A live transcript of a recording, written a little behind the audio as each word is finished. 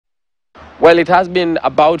Well, it has been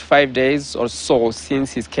about 5 days or so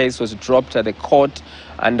since his case was dropped at the court,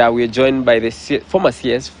 and we are joined by the former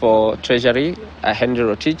CS for Treasury, Henry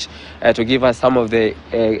Rotich, to give us some of the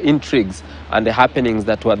intrigues and the happenings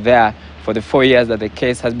that were there for the 4 years that the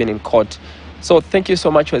case has been in court. So thank you so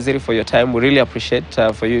much, Waziri, for your time. We really appreciate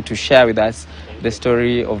for you to share with us the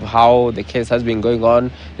story of how the case has been going on.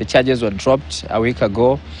 The charges were dropped a week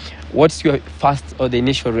ago. What's your first or the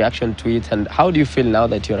initial reaction to it, and how do you feel now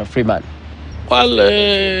that you're a free man? Well,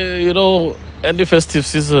 any festive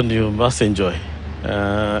season you must enjoy,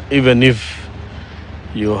 even if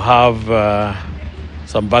you have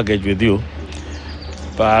some baggage with you.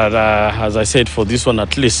 But as I said, for this one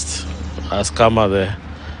at least, has come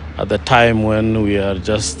at the time when we are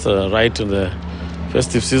just right in the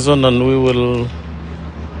festive season, and we will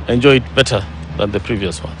enjoy it better than the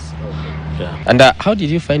previous ones. Yeah. And how did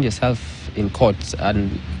you find yourself in court,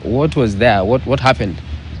 and what was there? What happened?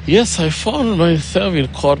 Yes, I found myself in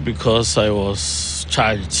court because I was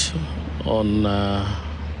charged on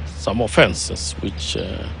some offenses, which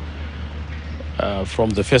from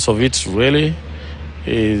the face of it really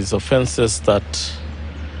is offenses that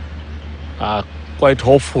are quite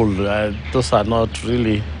hopeful. Those are not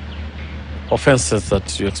really offenses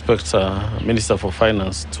that you expect a Minister for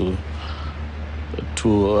Finance to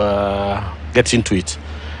get into it.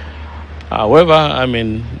 However, I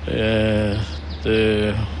mean,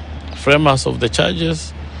 the framers of the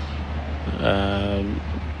charges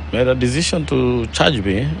made a decision to charge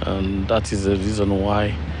me, and that is the reason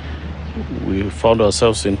why we found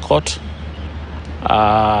ourselves in court.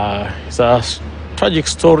 It's a tragic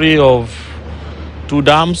story of two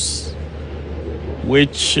dams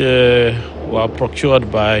which were procured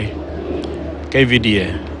by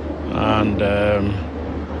KVDA, and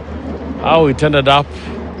how it ended up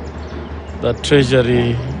that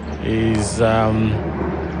Treasury is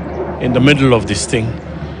in the middle of this thing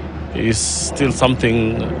is still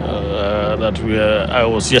something that I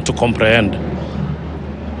was yet to comprehend.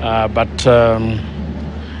 But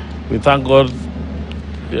we thank God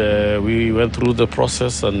we went through the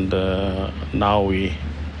process, and now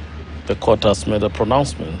the court has made a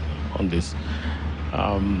pronouncement on this.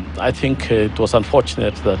 I think it was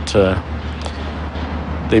unfortunate that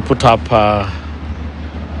they put up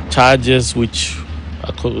charges which,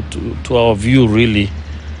 to our view, really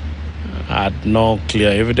had no clear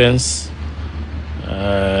evidence.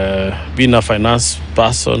 Being a finance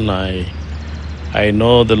person, I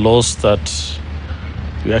know the laws that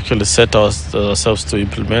we actually set ourselves to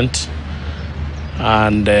implement,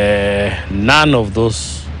 and none of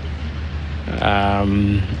those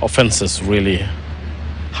offenses really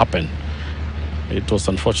happened. It was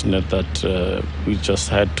unfortunate that we just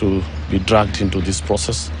had to be dragged into this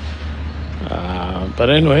process. But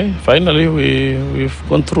anyway, finally we've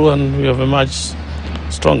gone through and we have emerged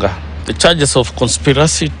stronger. The charges of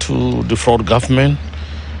conspiracy to defraud government,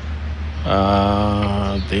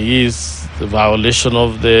 there is the violation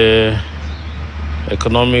of the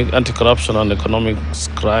economic anti-corruption and economic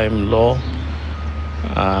crime law,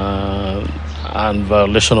 and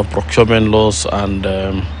violation of procurement laws and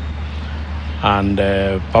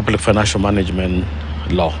public financial management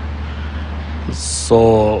law.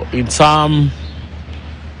 So in sum,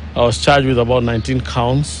 I was charged with about 19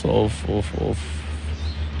 counts of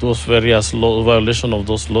those various violation of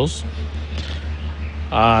those laws.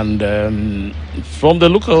 And from the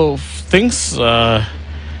look of things, I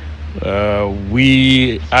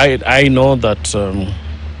know that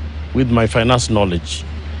with my finance knowledge,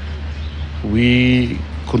 we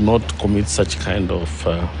could not commit such kind of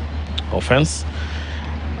offense.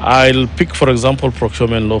 I'll pick, for example,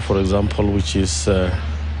 procurement law, for example, which is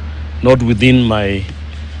not within my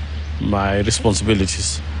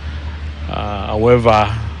responsibilities.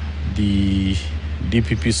 However, the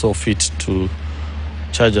DPP saw fit to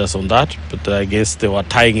charge us on that, but I guess they were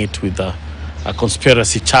tying it with a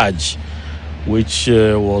conspiracy charge, which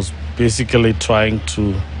was basically trying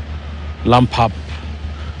to lump up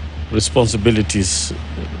responsibilities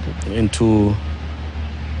to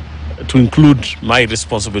include my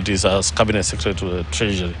responsibilities as Cabinet Secretary to the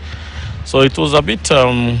Treasury. So it was a bit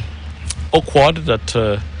awkward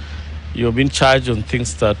that you're being charged on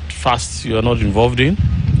things that first you are not involved in.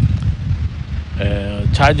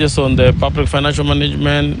 Charges on the public financial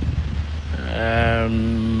management,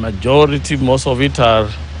 majority, most of it are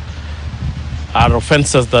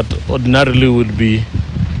offenses that ordinarily would be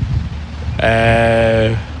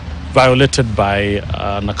violated by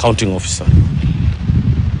an accounting officer.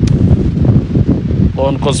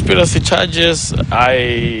 On conspiracy charges,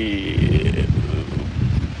 I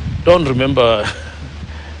don't remember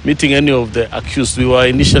me meeting any of the accused. We were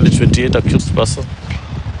initially 28 accused persons,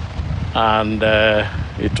 and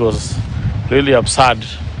it was really absurd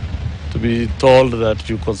to be told that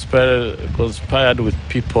you conspired with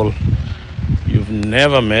people you've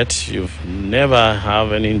never met, you've never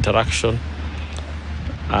have any interaction,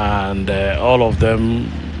 and all of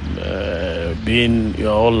them being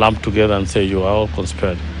all lumped together and say you are all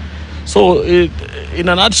conspired. So, in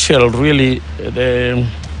a nutshell, really,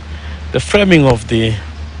 the framing of the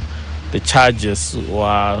charges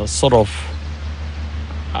were sort of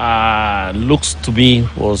looks to me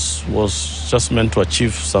was just meant to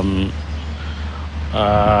achieve some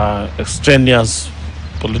extraneous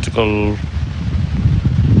political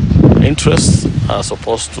interests, as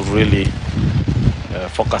opposed to really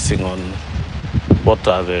focusing on what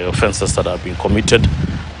are the offenses that have been committed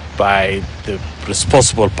by the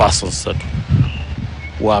responsible persons that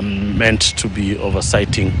were meant to be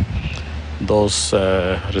oversighting those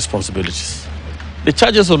responsibilities. The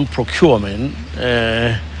charges on procurement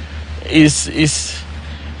is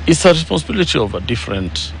a responsibility of a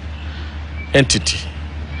different entity,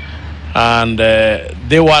 and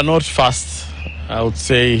they were not first, I would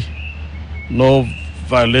say, no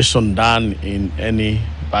violation done in any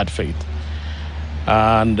bad faith.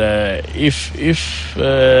 And if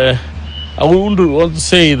I wouldn't want to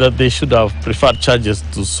say that they should have preferred charges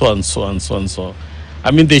to so and so and so and so.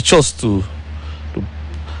 I mean, they chose to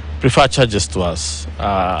prefer charges to us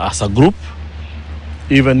as a group,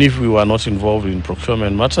 even if we were not involved in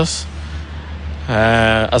procurement matters.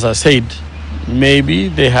 As I said, maybe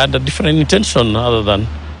they had a different intention other than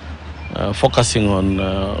focusing on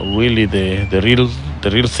really the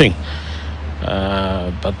real thing.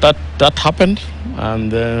 But that happened,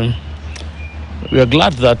 and we are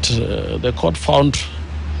glad that the court found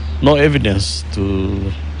no evidence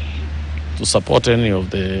to support any of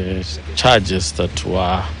the charges that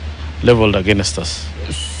were leveled against us.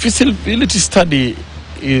 Feasibility study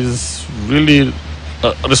is really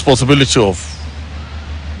a responsibility of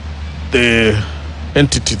the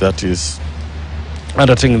entity that is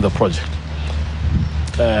undertaking the project.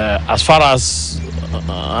 As far as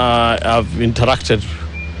I've interacted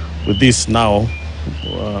with this now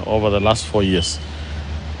over the last 4 years,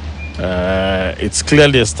 it's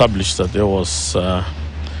clearly established that there was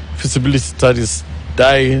feasibility studies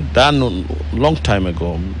done a long time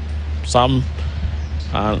ago, some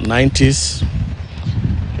 90s,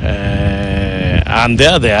 and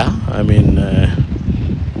they're there. I mean,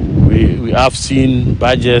 we have seen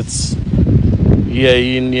budgets year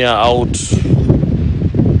in, year out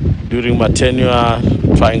during my tenure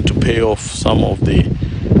trying to pay off some of the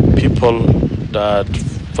people that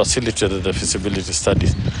facilitated the feasibility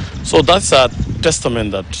studies. So that's a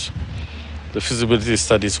testament that the feasibility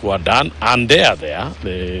studies were done, and they are there.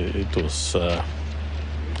 It was,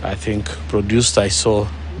 I think, produced. I saw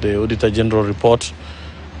the Auditor General report,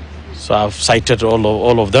 so I've cited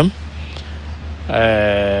all of them.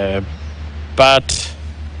 But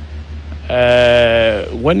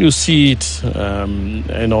when you see it,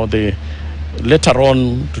 the later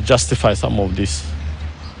on to justify some of these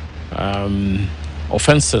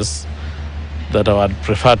offenses that were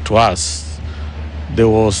preferred to us, there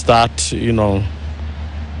was that,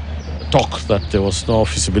 talk that there was no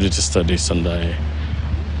feasibility studies, and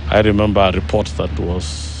I remember a report that was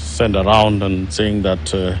sent around and saying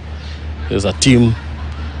that there's a team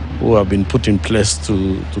who have been put in place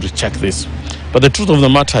to recheck this. But the truth of the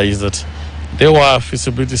matter is that there were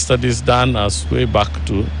feasibility studies done as way back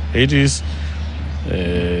to 80s.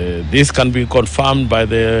 This can be confirmed by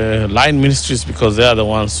the line ministries, because they are the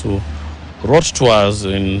ones who wrote to us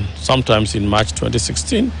sometimes in March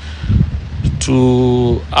 2016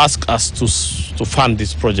 to ask us to fund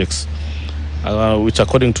these projects, which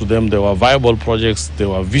according to them, they were viable projects, they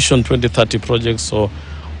were Vision 2030 projects. So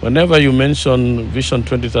whenever you mention Vision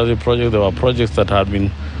 2030 project, there were projects that had been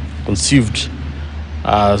conceived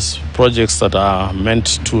as projects that are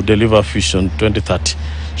meant to deliver Vision 2030.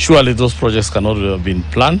 Surely those projects cannot have been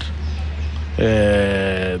planned.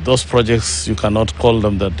 Those projects, you cannot call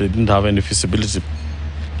them that they didn't have any feasibility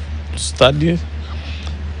study.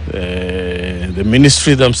 The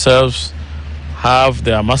ministry themselves have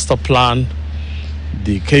their master plan,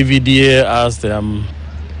 the KVDA as their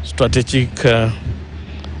strategic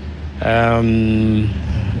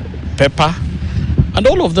paper, and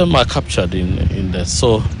all of them are captured in there.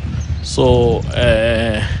 So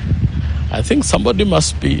I think somebody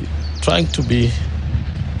must be trying to be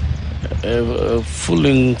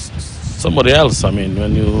fooling somebody else. I mean,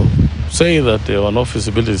 when you say that there were no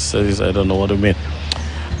feasibility studies, I don't know what you mean.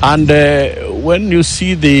 And when you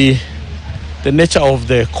see the nature of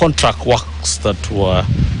the contract works that were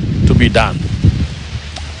to be done.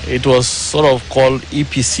 It was sort of called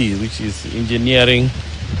EPC, which is engineering,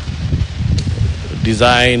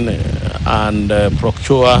 design, and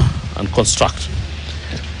procure and construct.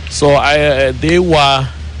 So they were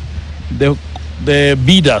the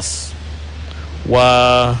bidders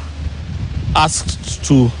were asked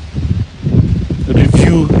to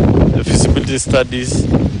review the feasibility studies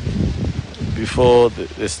before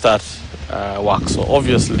they start work. So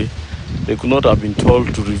obviously, they could not have been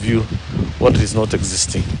told to review what is not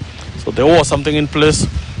existing. So there was something in place.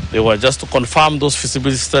 They were just to confirm those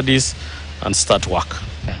feasibility studies and start work.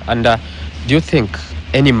 And do you think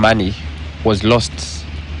any money was lost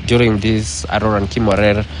during this Aror and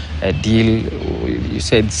Kimorer deal? You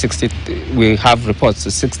said we have reports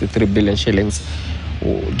of 63 billion shillings.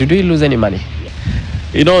 Did we lose any money?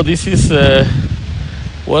 You know, this is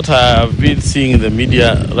what I have been seeing in the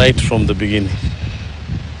media right from the beginning.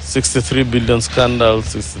 63 billion scandal,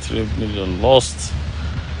 63 million lost.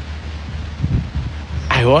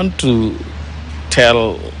 I want to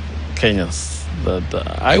tell Kenyans that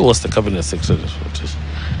I was the cabinet secretary.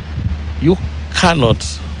 You cannot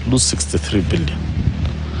lose 63 billion.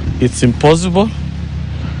 It's impossible.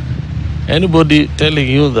 Anybody telling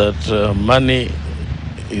you that money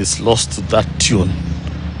is lost to that tune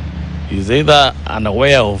is either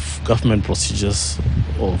unaware of government procedures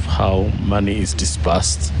of how money is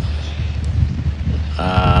disbursed.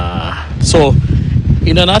 So,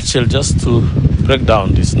 in a nutshell, just to break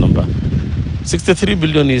down this number, 63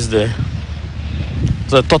 billion is the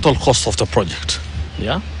total cost of the project.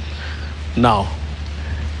 Yeah. Now,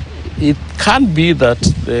 it can be that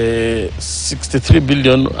the 63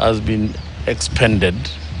 billion has been expended,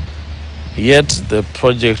 yet the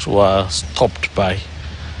project was stopped by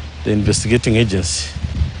the investigating agency.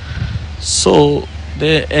 So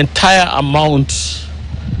the entire amount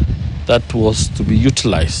that was to be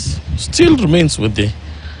utilized still remains with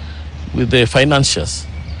the financiers.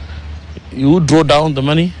 You draw down the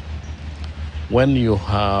money when you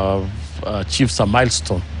have achieved some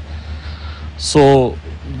milestone. So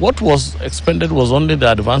what was expended was only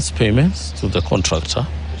the advance payments to the contractor.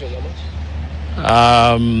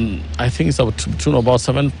 I think it's between about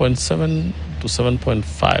 7.7 to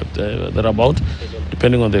 7.5, thereabout,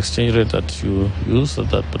 depending on the exchange rate that you use at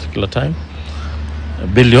that particular time. A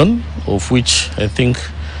billion, of which I think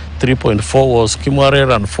 3.4 was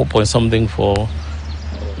Kimwarer and 4 point something for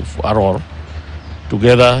Aror.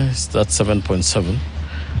 Together, that's 7.7.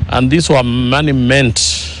 And these were money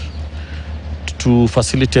meant to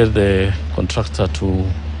facilitate the contractor to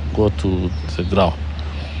go to the ground.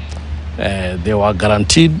 They were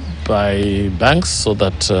guaranteed by banks so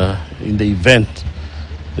that in the event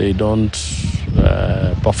they don't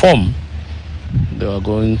perform, they are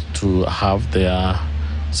going to have their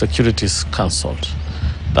securities cancelled.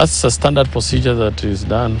 That's a standard procedure that is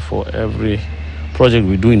done for every project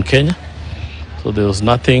we do in Kenya. So there was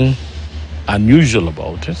nothing unusual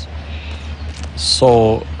about it.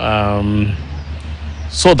 So,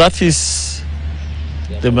 so that is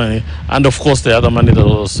the money. And of course, the other money that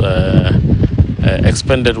was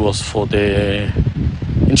expended was for the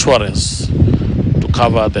insurance to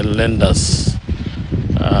cover the lenders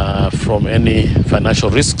from any financial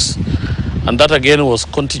risks. And that again was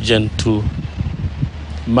contingent to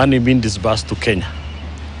money being disbursed to Kenya.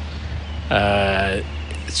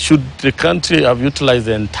 Should the country have utilized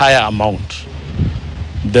the entire amount,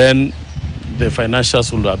 then the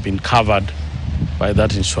financials would have been covered by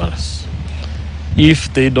that insurance.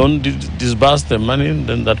 If they don't disburse the money,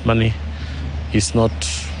 then that money is not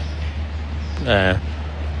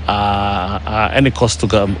any cost to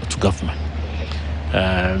government.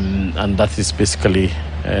 And that is basically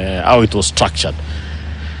how it was structured.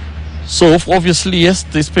 So obviously, yes,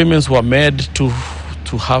 these payments were made to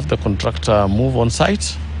have the contractor move on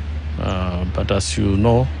site. But as you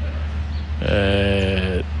know,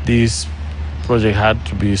 this project had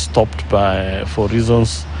to be stopped for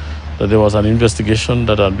reasons that there was an investigation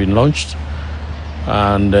that had been launched.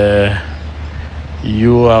 And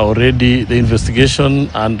you are already, the investigation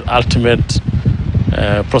and ultimate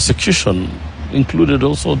prosecution included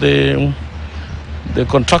also the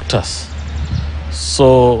contractors.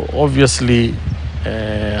 So obviously,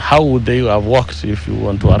 how would they have worked if you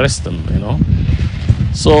want to arrest them, you know?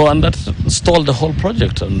 So, and that stalled the whole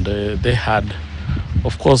project, and they had,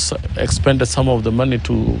 of course, expended some of the money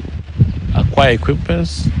to acquire equipment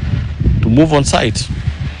to move on site,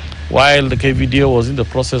 while the KVDO was in the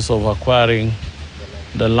process of acquiring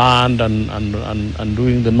the land and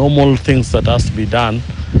doing the normal things that has to be done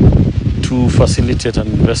to facilitate an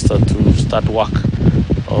investor to start work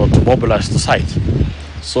or to mobilize the site.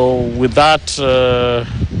 So with that,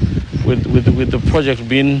 with the project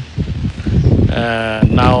being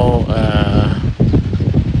now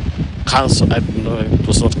cancelled. It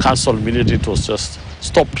was not cancelled immediately. It was just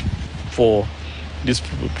stopped for this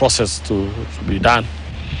process to be done.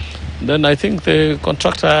 Then I think the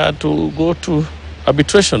contractor had to go to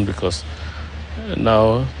arbitration, because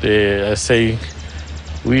now they are saying,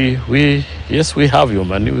 yes, we have your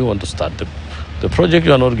money. We want to start the project.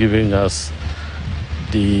 You are not giving us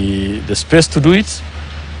the space to do it.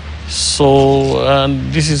 So,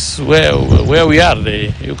 and this is where we are.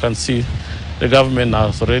 You can see the government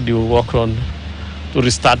has already worked on to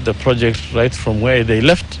restart the project right from where they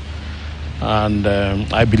left. And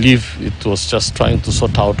I believe it was just trying to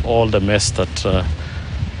sort out all the mess that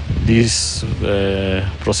this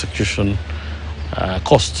prosecution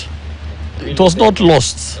cost. It was not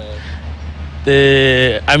lost.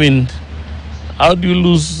 I mean, how do you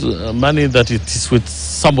lose money that it is with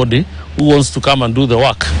somebody who wants to come and do the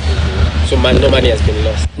work? So no money has been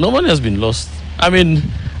lost? No money has been lost. I mean,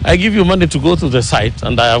 I give you money to go to the site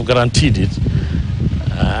and I have guaranteed it.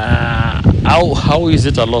 How is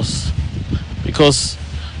it a loss? Because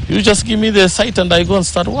you just give me the site and I go and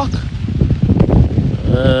start work.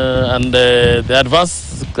 And the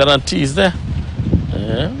advance guarantee is there.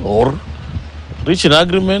 Or reach an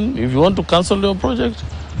agreement. If you want to cancel your project,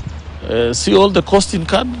 see all the cost in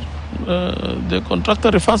card, the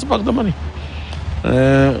contractor refunds back the money.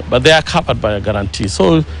 But they are covered by a guarantee.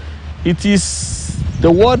 So it is,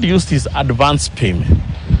 the word used is advance payment.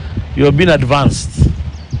 You have been advanced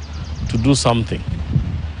to do something.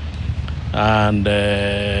 And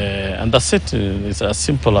that's it. It's as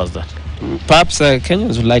simple as that. Perhaps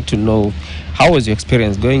Kenyans would like to know, how was your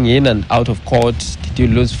experience going in and out of court? Did you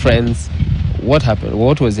lose friends? What happened?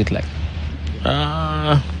 What was it like?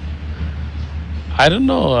 I don't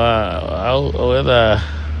know whether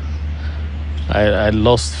I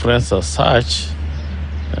lost friends as such,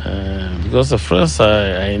 because the friends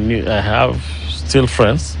I knew, I have still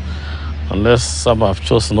friends, unless some have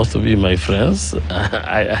chosen not to be my friends.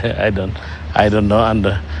 I don't know, and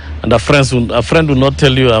a friend will not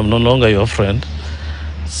tell you I'm no longer your friend.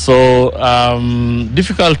 So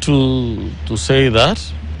difficult to say that,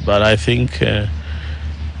 but I think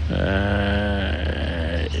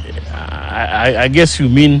I guess you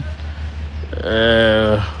mean,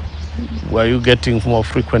 were you getting more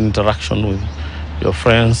frequent interaction with your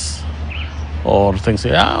friends or things?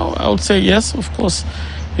 Yeah, I would say yes, of course.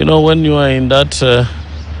 You know, when you are in that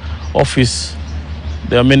office,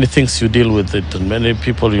 there are many things you deal with it and many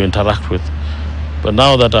people you interact with. But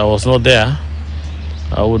now that I was not there,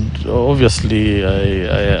 I would obviously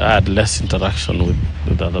I had less interaction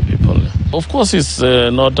with other people. Of course, it's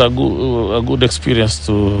not a good experience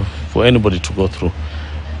for anybody to go through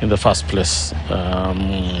in the first place,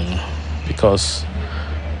 because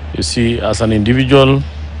you see, as an individual,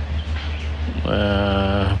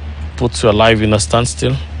 puts your life in a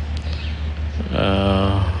standstill.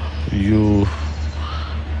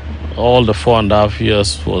 All the 4.5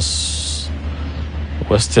 years was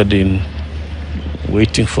wasted in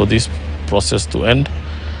waiting for this process to end.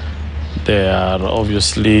 There are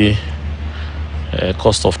obviously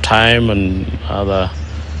cost of time and other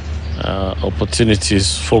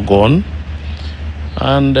opportunities foregone.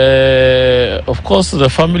 And of course, the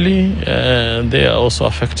family, they are also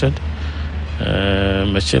affected.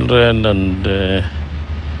 My children and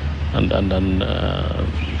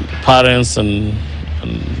parents and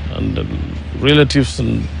relatives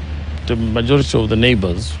and the majority of the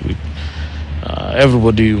neighbors.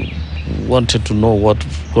 Everybody wanted to know what's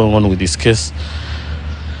going on with this case,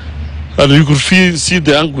 and you could see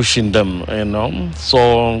the anguish in them, you know.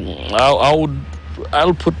 So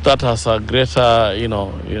I'll put that as a greater, you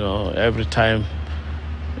know, every time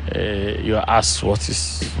you are asked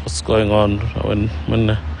what's going on,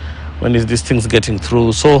 when is these things getting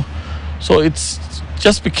through. So it's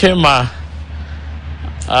just became a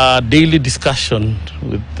daily discussion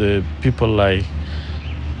with the people I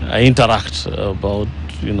interact about,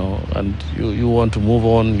 you know, and you want to move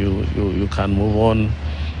on, you can move on.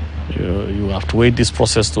 You have to wait this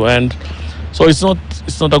process to end. So it's not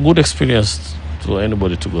a good experience to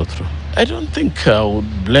anybody to go through. I don't think I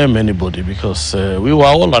would blame anybody, because we were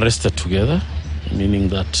all arrested together, meaning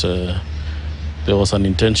that there was an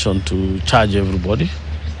intention to charge everybody.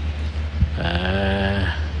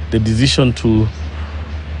 The decision to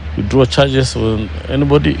withdraw charges on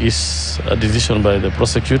anybody is a decision by the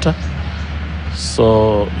prosecutor.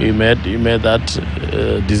 So he made that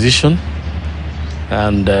decision,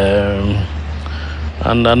 and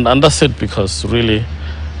that's it. Because really,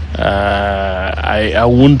 I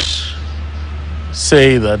wouldn't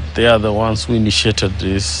say that they are the ones who initiated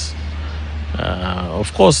this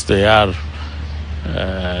Of course, they are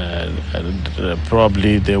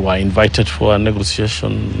probably they were invited for a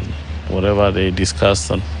negotiation, whatever they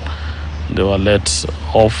discussed, and they were let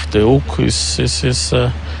off the hook. It's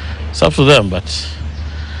up to them. But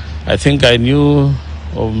I think I knew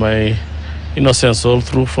of my innocence all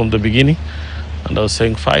through from the beginning, and I was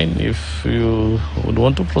saying, fine, if you would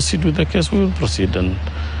want to proceed with the case, we will proceed, and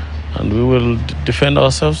we will defend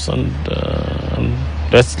ourselves, and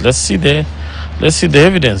let's see the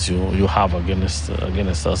evidence you have against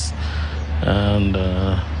us, and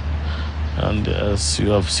as you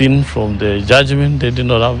have seen from the judgment, they did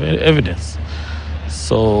not have evidence.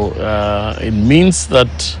 So it means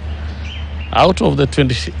that out of the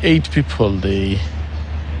 28 people they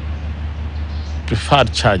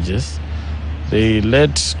preferred charges, they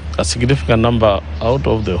let a significant number out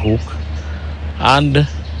of the hook and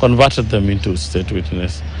converted them into state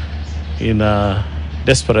witness in a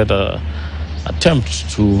desperate attempt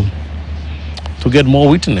to get more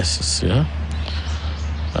witnesses. Yeah.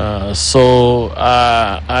 So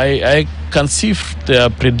I can see their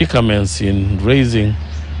predicaments in raising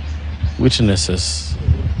witnesses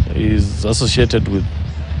is associated with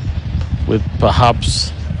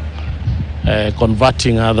perhaps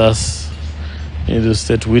converting others into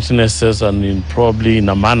state witnesses, and probably in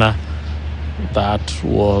a manner that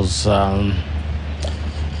was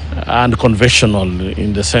unconventional,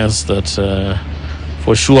 in the sense that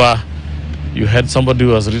for sure you had somebody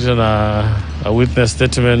who has written a witness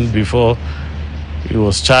statement before he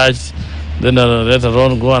was charged, then later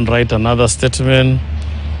on go and write another statement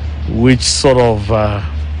which sort of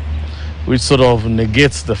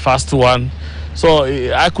negates the first one. So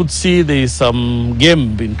I could see there is some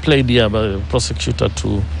game being played here by the prosecutor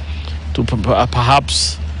to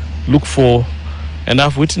perhaps look for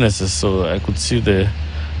enough witnesses. So I could see the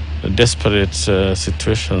desperate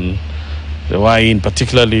situation they were in,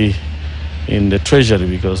 particularly in the Treasury,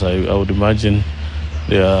 because I would imagine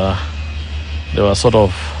they were sort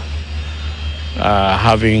of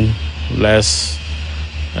having less,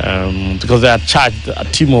 because they had charged a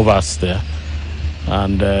team of us there,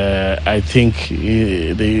 and I think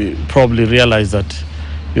they probably realized that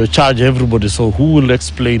you charge everybody, so who will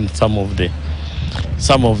explain some of the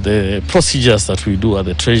procedures that we do at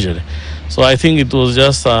the Treasury? So I think it was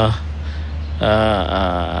just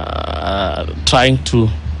trying to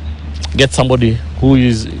get somebody who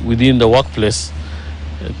is within the workplace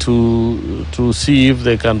to see if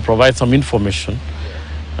they can provide some information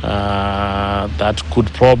that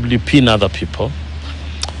could probably pin other people.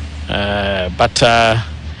 But I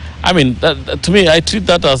mean, to me, I treat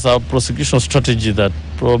that as a prosecution strategy that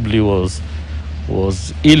probably was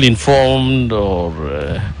ill-informed, or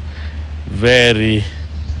very,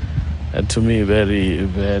 to me, very,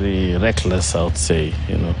 very reckless, I would say,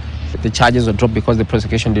 The charges were dropped because the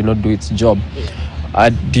prosecution did not do its job.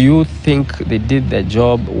 Do you think they did their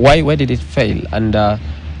job? Why did it fail? And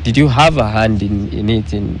did you have a hand in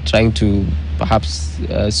it, in trying to perhaps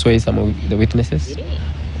sway some of the witnesses?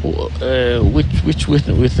 Which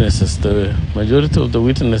witnesses? The majority of the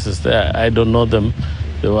witnesses there, I don't know them.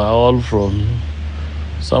 They were all from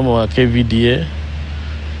somewhere KVDA.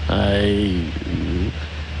 I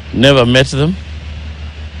never met them.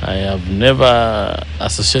 I have never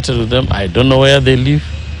associated with them. I don't know where they live.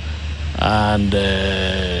 And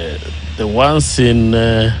the ones in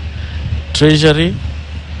Treasury,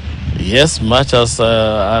 yes, much as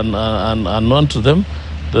unknown to them,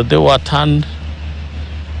 that they were turned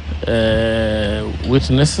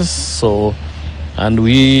witnesses. So, and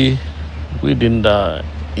we didn't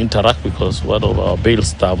interact, because one of our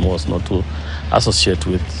bail's term was not to associate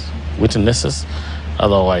with witnesses.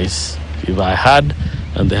 Otherwise, if I had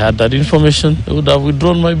and they had that information, they would have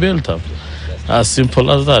withdrawn my bail term. As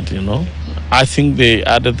simple as that, I think they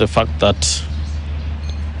added the fact that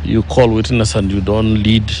you call witness and you don't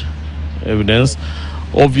lead evidence.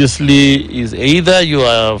 Obviously, is either you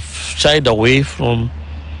have shied away from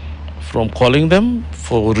calling them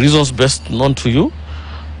for reasons best known to you,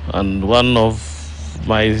 and one of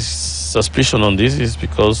my suspicion on this is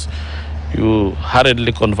because you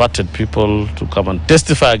hurriedly converted people to come and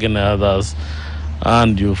testify against others,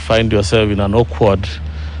 and you find yourself in an awkward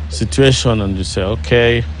situation, and you say,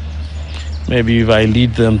 okay, maybe if I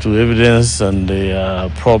lead them to evidence and they are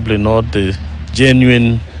probably not the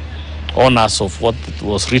genuine owners of what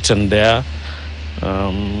was written there,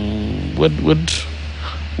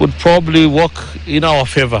 would probably work in our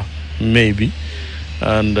favor, maybe,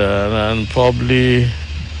 and probably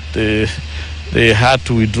they had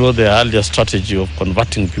to withdraw their earlier strategy of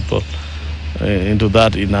converting people into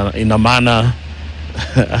that in a manner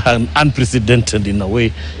unprecedented in a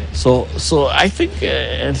way. So I think,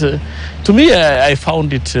 to me, I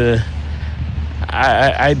found it.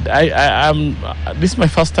 I'm. This is my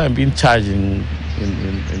first time being charged in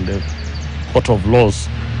the court of laws.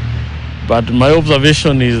 But my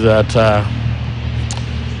observation is that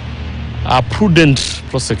a prudent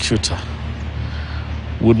prosecutor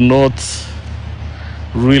would not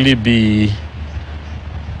really be,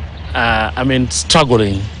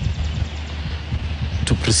 struggling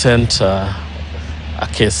to present a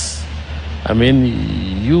case. I mean,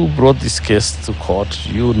 you brought this case to court.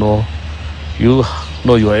 You know your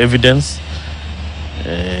evidence.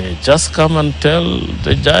 Just come and tell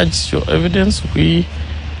the judge your evidence. We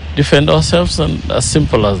defend ourselves, and as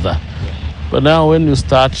simple as that. But now when you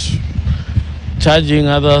start charging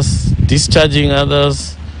others, discharging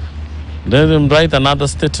others, then write another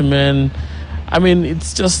statement, I mean,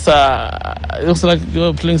 it's just it looks like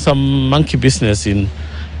you're playing some monkey business in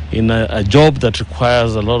a job that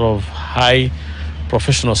requires a lot of high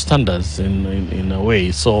professional standards in a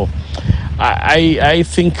way. So I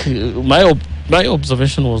think my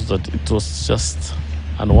observation was that it was just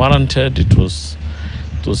unwarranted. It was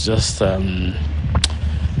just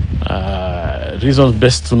reasons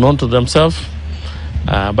best known to themselves.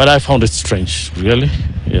 But I found it strange, really.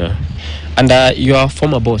 Yeah. And your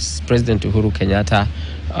former boss, President Uhuru Kenyatta,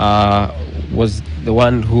 was the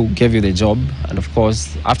one who gave you the job. And of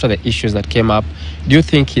course, after the issues that came up, do you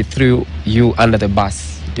think he threw you under the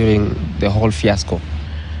bus during the whole fiasco?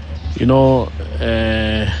 You know,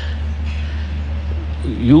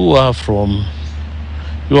 you are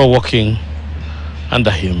working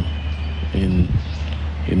under him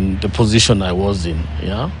in the position I was in,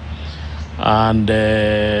 yeah. And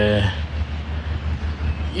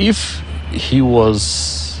if he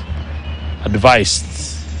was advised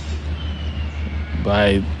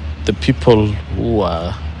by the people who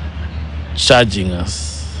are charging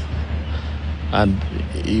us, and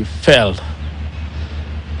he felt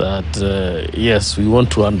that yes, we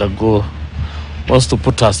want to wants to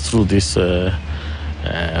put us through this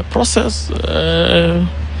process,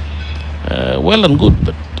 well and good,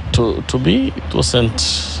 but to me it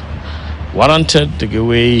wasn't warranted the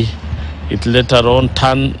way it later on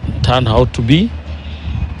turned out to be.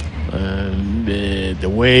 The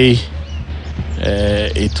way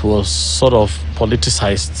it was sort of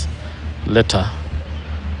politicized later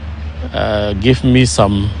gave me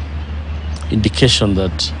some indication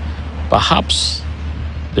that perhaps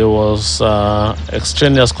there was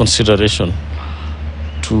extraneous consideration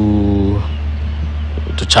to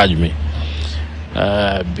charge me,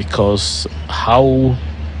 because how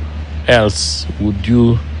else would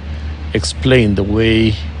you explain the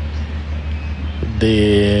way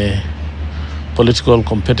the political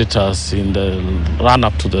competitors in the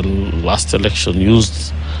run-up to the last election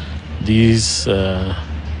used this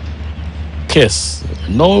case,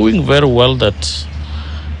 knowing very well that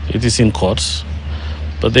it is in court,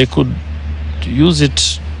 but they could use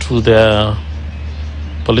it to their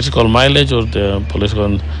political mileage or their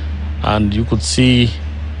political, and you could see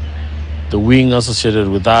the wing associated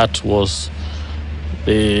with that was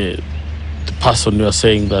the person you are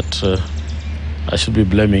saying that I should be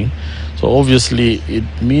blaming. So obviously it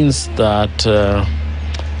means that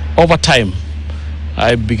over time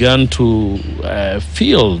I began to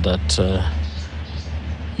feel that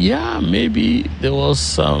yeah, maybe there was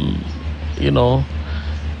some, a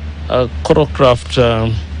choreographed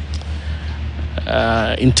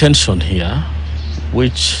intention here,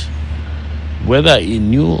 which whether he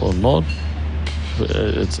knew or not,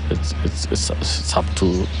 it's up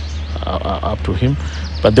to him.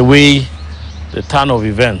 But the way the turn of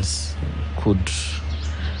events could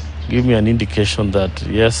give me an indication that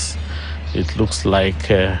yes, it looks like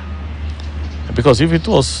because if it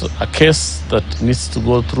was a case that needs to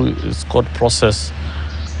go through its court process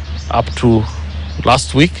up to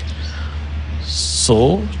last week,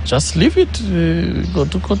 so just leave it, go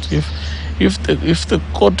to court. If the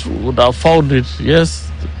court would have found it, yes,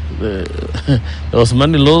 there was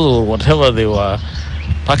money laws or whatever they were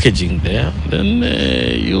packaging there, then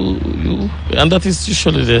and that is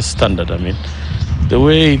usually the standard. I mean, the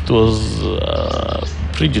way it was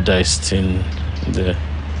prejudiced in the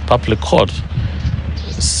public court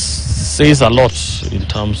says a lot in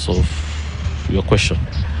terms of your question.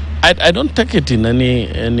 I don't take it in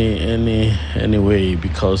any way,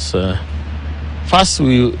 because first,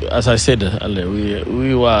 as I said earlier,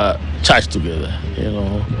 we were charged together,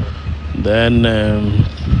 Then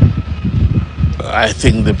I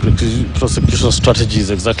think the prosecution strategy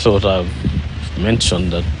is exactly what I've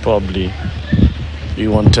mentioned, that probably we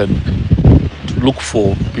wanted to look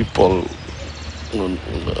for people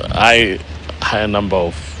higher number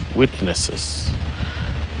of witnesses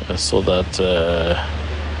so that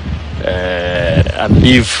and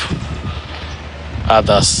leave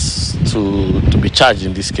others to be charged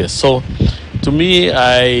in this case. So, to me,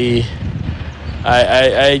 I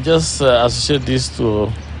just associate this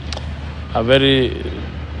to a very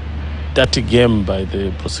dirty game by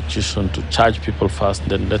the prosecution to charge people first,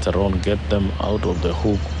 then later on get them out of the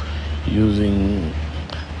hook using,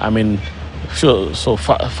 I mean, sure. So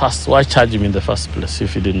first, why charge him in the first place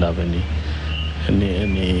if he didn't have any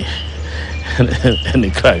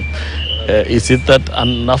crime? Is it that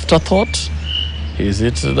an afterthought? Is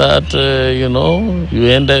it that you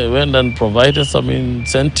went and provided some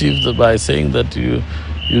incentive by saying that you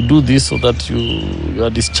do this so that you are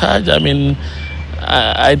discharged? I mean,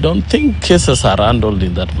 I don't think cases are handled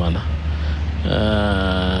in that manner.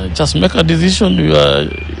 Just make a decision. Do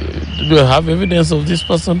you have evidence of this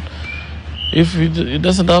person? If it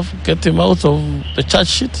doesn't have, get him out of the charge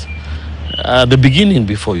sheet at the beginning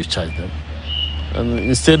before you charge them. And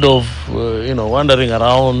instead of wandering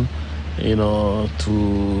around, and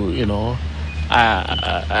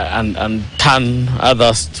turn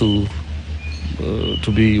others to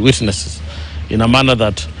be witnesses in a manner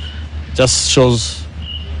that just shows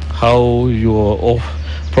how your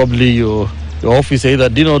office either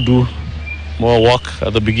did not do more work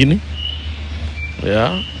at the beginning.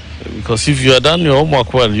 Yeah, because if you had done your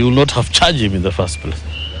homework well, you would not have charged him in the first place,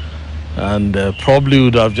 and probably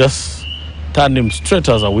would have just turned him straight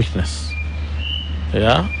as a witness.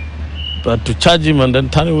 Yeah, but to charge him and then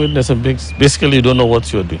turn him witness, and basically you don't know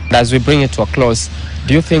what you're doing. As we bring it to a close,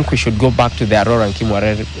 do you think we should go back to the Aurora and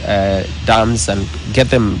Kimware dams and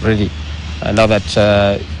get them ready now that,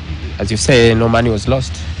 as you say, no money was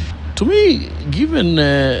lost? To me, given,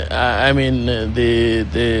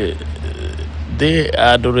 they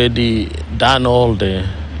had already done all the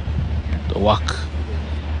work.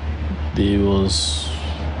 There was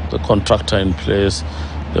the contractor in place,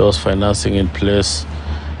 there was financing in place,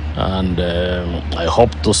 and I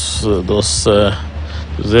hope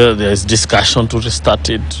there is discussion to restart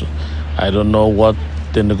it. I don't know what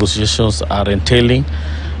the negotiations are entailing,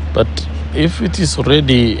 but if it is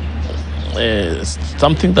already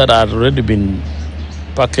something that had already been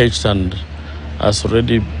packaged and has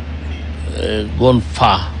already gone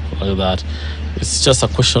far like that, it's just a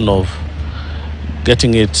question of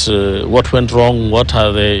getting it, what went wrong, what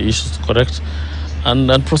are the issues to correct,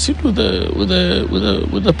 and proceed with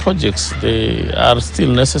the projects. They are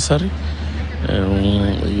still necessary.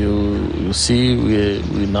 You see,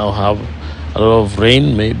 we now have a lot of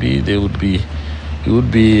rain. Maybe we would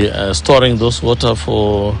be storing those water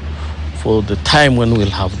for the time when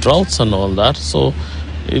we'll have droughts and all that. So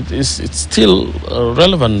it's still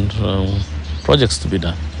relevant projects to be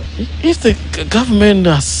done. If the government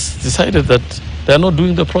has decided that they are not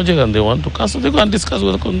doing the project and they want to cancel, they go and discuss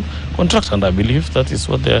with the contractor, and I believe that is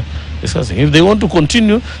what they are discussing. If they want to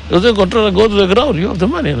continue, the contractor go to the ground. You have the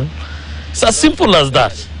money. It's as simple as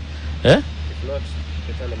that. Eh? If not,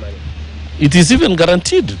 return the money. It is even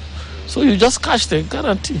guaranteed, so you just cash the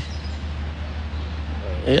guarantee.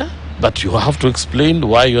 Yeah, but you have to explain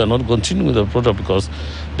why you are not continuing with the project, because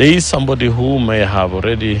there is somebody who may have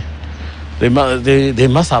already. They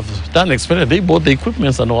must have done experience. They bought the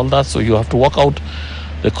equipment and all that, so you have to work out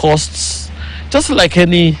the costs, just like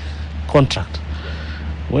any contract.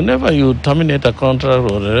 Whenever you terminate a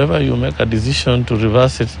contract or whenever you make a decision to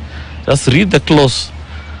reverse it, just read the clause.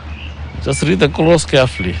 Just read the clause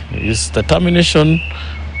carefully. Is the termination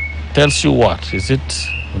tells you what? Is it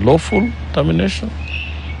lawful termination?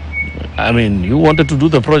 I mean, you wanted to do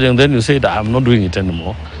the project, and then you said, I'm not doing it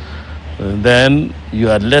anymore. Then you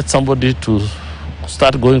had let somebody to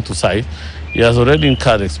start going to site. He has already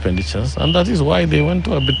incurred expenditures, and that is why they went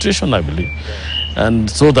to arbitration, I believe.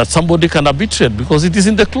 And so that somebody can arbitrate, because it is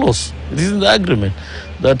in the clause, it is in the agreement,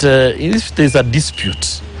 that if there is a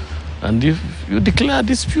dispute, and if you declare a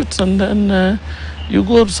dispute, and then you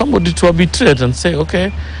go somebody to arbitrate and say,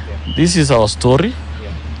 okay, this is our story.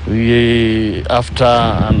 We, after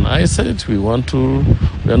an eyesight, we are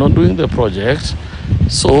not doing the project.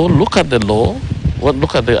 So look at the law,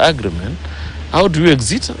 look at the agreement. How do you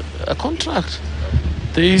exit a contract?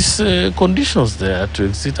 There is conditions there to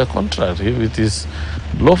exit a contract. If it is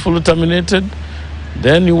lawfully terminated,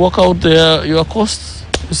 then you work out your costs.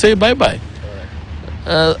 You say bye-bye.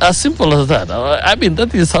 As simple as that. I mean,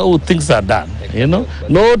 that is how things are done.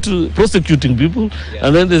 Not prosecuting people,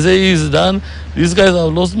 and then they say it's done. These guys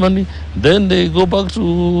have lost money. Then they go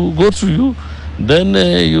to you. Then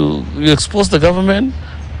you expose the government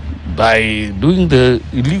by doing the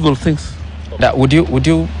illegal things. Would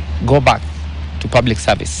you go back to public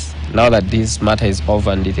service now that this matter is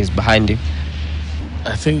over and it is behind you?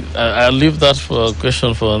 I think I'll leave that for a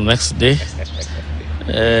question for next day.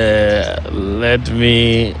 Let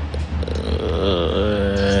me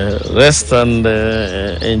rest and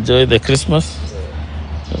enjoy the Christmas.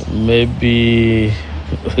 Maybe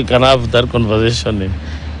we can have that conversation in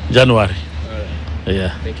January.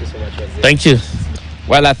 Yeah. Thank you so much. Thank you.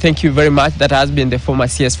 Well, thank you very much. That has been the former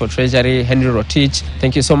CS for Treasury, Henry Rotich.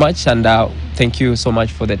 Thank you so much, and thank you so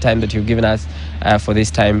much for the time that you've given us for this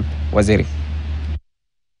time, Waziri.